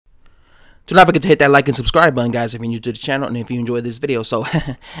Do not forget to hit that like and subscribe button, guys, if you're new to the channel and if you enjoyed this video. So,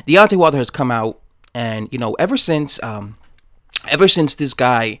 Deontay Wilder has come out, and you know, ever since this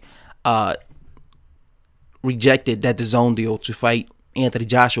guy rejected that DAZN deal to fight Anthony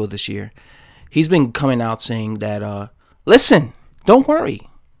Joshua this year, he's been coming out saying that, listen, don't worry,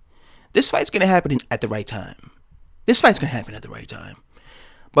 this fight's gonna happen at the right time. This fight's gonna happen at the right time.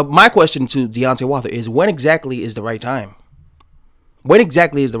 But my question to Deontay Wilder is, when exactly is the right time? When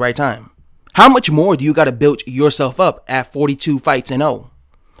exactly is the right time? How much more do you got to build yourself up at 42 fights and 0?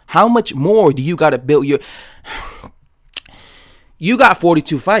 How much more do you got to build your... You got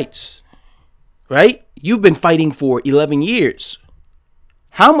 42 fights, right? You've been fighting for 11 years.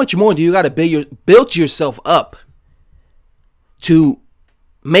 How much more do you got to build yourself up to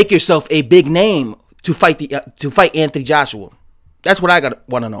make yourself a big name to fight Anthony Joshua? That's what I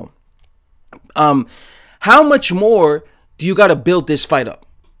want to know. How much more do you got to build this fight up?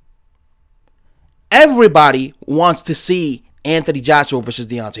 Everybody wants to see Anthony Joshua versus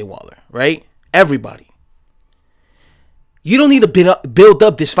Deontay Wilder, right? Everybody. You don't need to build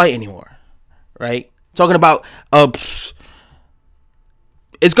up this fight anymore, right? Talking about, it's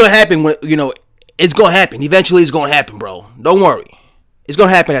going to happen when, you know, it's going to happen. Eventually it's going to happen, bro. Don't worry. It's going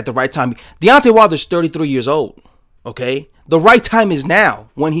to happen at the right time. Deontay Wilder's 33 years old, okay? The right time is now,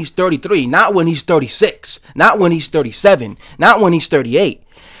 when he's 33, not when he's 36, not when he's 37, not when he's 38.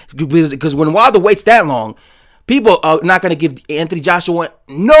 Because when Wilder waits that long, people are not going to give Anthony Joshua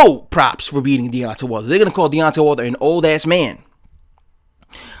no props for beating Deontay Wilder. They're going to call Deontay Wilder an old-ass man.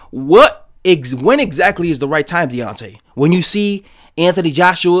 When exactly is the right time, Deontay? When you see Anthony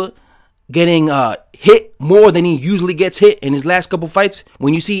Joshua getting hit more than he usually gets hit in his last couple fights?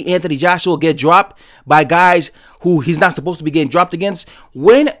 When you see Anthony Joshua get dropped by guys who he's not supposed to be getting dropped against?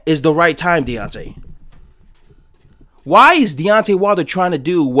 When is the right time, Deontay? Why is Deontay Wilder trying to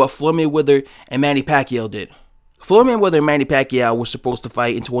do what Floyd Mayweather and Manny Pacquiao did? Floyd Mayweather and Manny Pacquiao were supposed to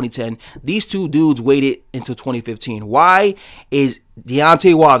fight in 2010. These two dudes waited until 2015. Why is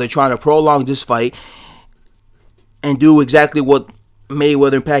Deontay Wilder trying to prolong this fight and do exactly what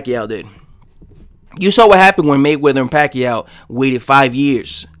Mayweather and Pacquiao did? You saw what happened when Mayweather and Pacquiao waited 5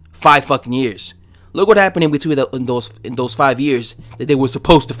 years. 5 fucking years. Look what happened in between in those 5 years that they were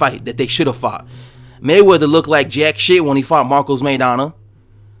supposed to fight, that they should have fought. Mayweather looked like jack shit when he fought Marcos Maidana.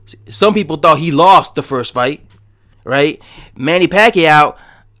 Some people thought he lost the first fight, right? Manny Pacquiao,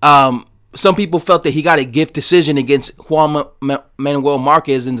 some people felt that he got a gift decision against Juan Manuel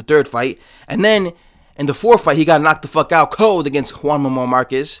Marquez in the third fight. And then in the fourth fight, he got knocked the fuck out cold against Juan Manuel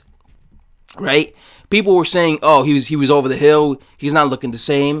Marquez, right? People were saying, oh, he was over the hill. He's not looking the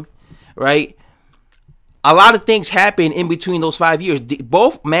same, right? A lot of things happened in between those 5 years.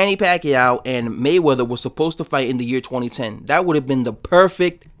 Both Manny Pacquiao and Mayweather were supposed to fight in the year 2010. That would have been the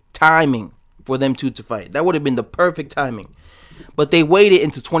perfect timing for them two to fight. That would have been the perfect timing. But they waited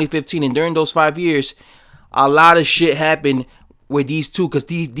until 2015, and during those 5 years, a lot of shit happened with these two, because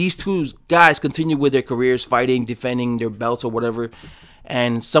these two guys continued with their careers, fighting, defending their belts or whatever.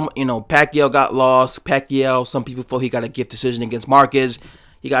 And some, you know, Pacquiao got lost. Pacquiao, some people thought he got a gift decision against Marquez.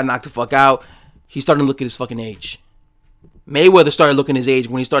 He got knocked the fuck out. He started to look at his fucking age. Mayweather started looking at his age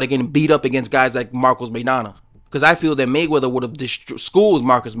when he started getting beat up against guys like Marcos Maidana. Because I feel that Mayweather would have schooled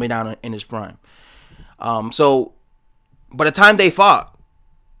Marcos Maidana in his prime. So, by the time they fought,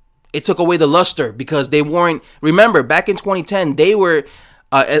 it took away the luster, because they weren't... Remember, back in 2010, they were...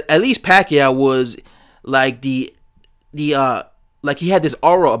 at least Pacquiao was like like he had this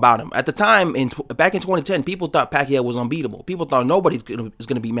aura about him. At the time, back in 2010, people thought Pacquiao was unbeatable. People thought nobody is going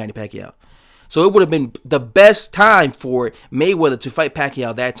to beat Manny Pacquiao. So it would have been the best time for Mayweather to fight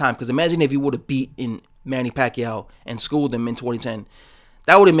Pacquiao that time. Because imagine if he would have beaten Manny Pacquiao and schooled him in 2010.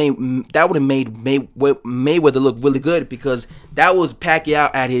 That would have made Mayweather look really good, because that was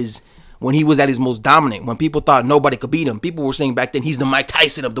Pacquiao when he was at his most dominant. When people thought nobody could beat him. People were saying back then he's the Mike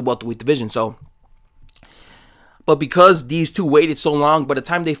Tyson of the welterweight division. So, but because these two waited so long, by the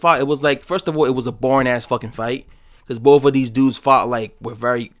time they fought, it was like, first of all, it was a boring ass fucking fight, because both of these dudes fought like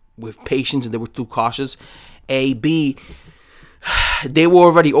with patience, and they were too cautious. B, they were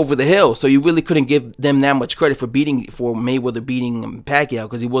already over the hill, so you really couldn't give them that much credit for Mayweather beating Pacquiao,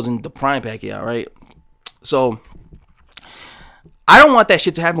 because he wasn't the prime Pacquiao, right? So I don't want that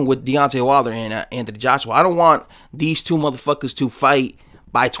shit to happen with Deontay Wilder and Anthony Joshua. I don't want these two motherfuckers to fight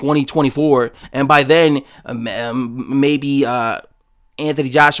by 2024, and by then maybe Anthony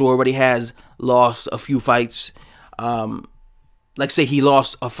Joshua already has lost a few fights. Like, say he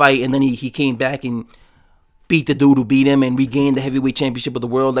lost a fight and then he came back and beat the dude who beat him and regained the heavyweight championship of the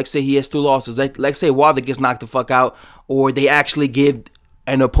world. Like, say he has 2 losses. Like say Wilder gets knocked the fuck out, or they actually give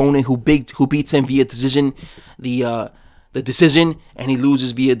an opponent who beats him via decision, the decision, and he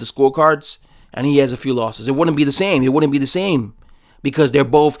loses via the scorecards, and he has a few losses. It wouldn't be the same. It wouldn't be the same. Because they're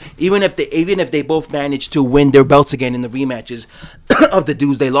both, even if they both manage to win their belts again in the rematches of the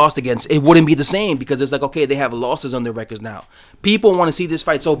dudes they lost against, it wouldn't be the same, because it's like, okay, they have losses on their records now. People want to see this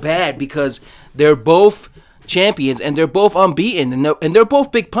fight so bad because they're both champions and they're both unbeaten, and they're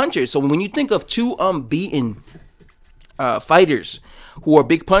both big punchers. So when you think of two unbeaten fighters who are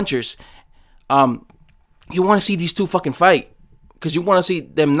big punchers, you want to see these two fucking fight, because you want to see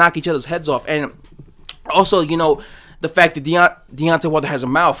them knock each other's heads off. And also, you know, the fact that Deontay Wilder has a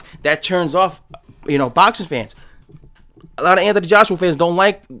mouth, that turns off, you know, boxing fans. A lot of Anthony Joshua fans don't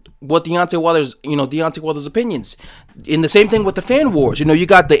like what Deontay Wilder's opinions. And the same thing with the fan wars. You know, you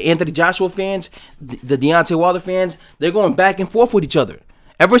got the Anthony Joshua fans, the Deontay Wilder fans. They're going back and forth with each other.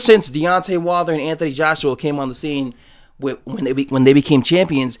 Ever since Deontay Wilder and Anthony Joshua came on the scene when they became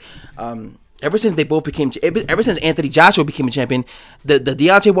champions, ever since Anthony Joshua became a champion, the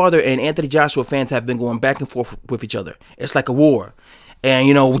Deontay Wilder and Anthony Joshua fans have been going back and forth with each other. It's like a war. And,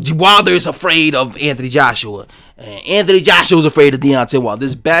 you know, Wilder is afraid of Anthony Joshua, and Anthony Joshua is afraid of Deontay Wilder.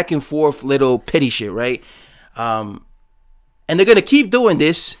 This back and forth little petty shit, right? And they're going to keep doing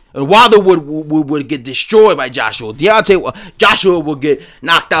this. And Wilder would get destroyed by Joshua. Joshua would get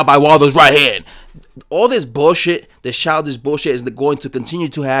knocked out by Wilder's right hand. All this bullshit, this childish bullshit, is going to continue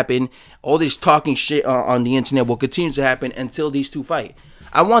to happen. All this talking shit on the internet will continue to happen until these two fight.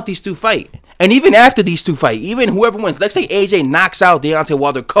 I want these two fight. And even after these two fight, even whoever wins, let's say AJ knocks out Deontay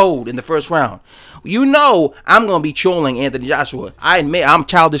Wilder cold in the first round. You know I'm going to be trolling Anthony Joshua. I admit I'm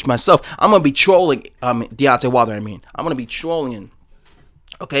childish myself. I'm going to be trolling Deontay Wilder, I'm going to be trolling him.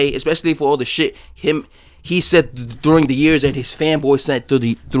 Okay? Especially for all the shit he said during the years, and his fanboys said through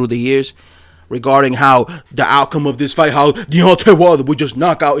the years, regarding how the outcome of this fight, how Deontay Wilder would just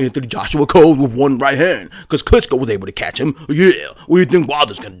knock out Anthony Joshua cold with one right hand because Klitschko was able to catch him. Yeah, what do you think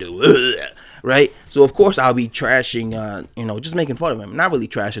Wilder's going to do? Right? So, of course, I'll be trashing, just making fun of him. Not really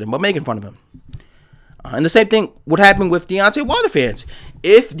trashing him, but making fun of him. And the same thing would happen with Deontay Wilder fans.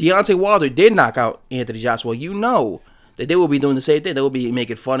 If Deontay Wilder did knock out Anthony Joshua, you know that they will be doing the same thing. They will be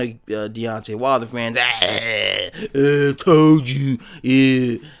making fun of Deontay Wilder fans. Told you,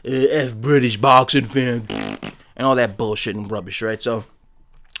 F British boxing fans, and all that bullshit and rubbish, right? So,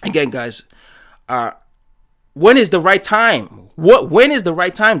 again, guys, when is the right time? When is the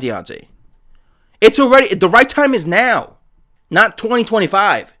right time, Deontay? It's already, the right time is now, not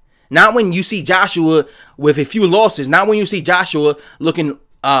 2025. Not when you see Joshua with a few losses. Not when you see Joshua looking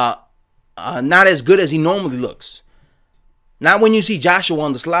not as good as he normally looks. Not when you see Joshua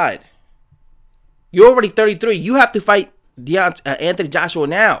on the slide. You're already 33. You have to fight Anthony Joshua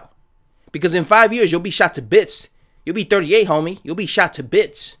now. Because in 5 years, you'll be shot to bits. You'll be 38, homie. You'll be shot to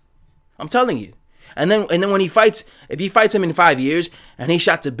bits. I'm telling you. And then when he fights, if he fights him in 5 years and he's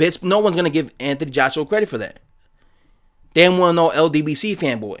shot to bits, no one's going to give Anthony Joshua credit for that. Damn well no LDBC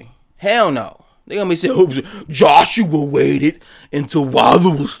fanboy. Hell no. They're going to be saying, oh, Joshua waited until Wilder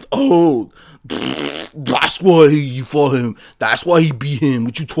was old. That's why you fought him. That's why he beat him.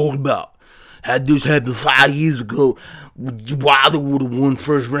 What you talking about? Had this happened 5 years ago, Wilder would have won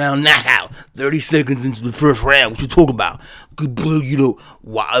first round knockout. 30 seconds into the first round. What you talking about?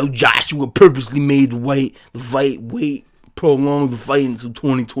 Joshua purposely made the fight wait, prolong the fight until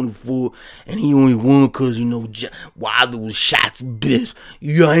 2024, and he only won because, Wilder was shot to bits.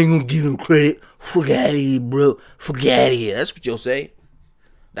 You ain't gonna give him credit. Fuck out of here, bro. Fuck out of here. That's what you'll say.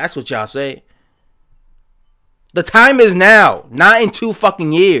 That's what y'all say. The time is now, not in 2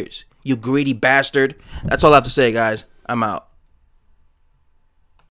 fucking years. You greedy bastard. That's all I have to say, guys. I'm out.